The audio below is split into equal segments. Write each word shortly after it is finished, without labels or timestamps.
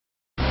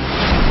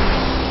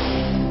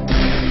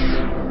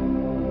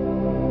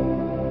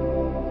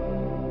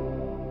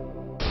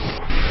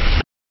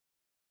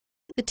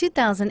The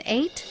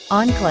 2008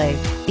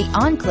 Enclave. The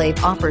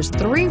Enclave offers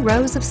 3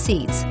 rows of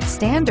seats,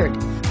 standard,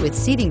 with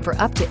seating for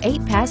up to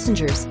 8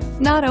 passengers.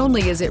 Not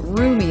only is it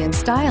roomy and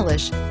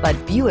stylish, but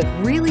Buick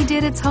really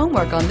did its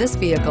homework on this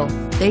vehicle.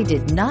 They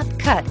did not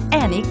cut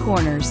any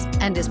corners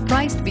and is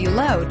priced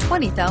below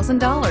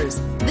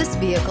 $20,000. This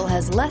vehicle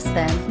has less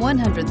than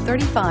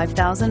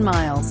 135,000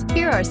 miles.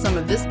 Here are some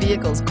of this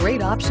vehicle's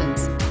great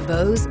options: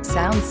 Bose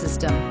sound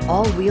system,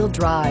 all-wheel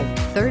drive,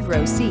 3rd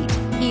row seat,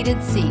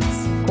 heated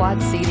seats,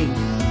 quad seating,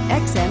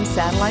 XM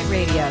satellite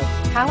radio,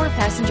 power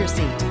passenger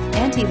seat,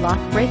 anti-lock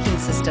braking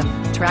system,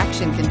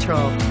 traction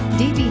control,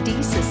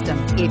 DVD system.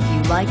 If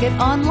you like it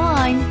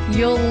online,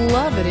 you'll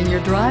love it in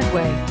your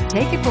driveway.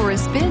 Take it for a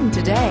spin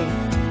today.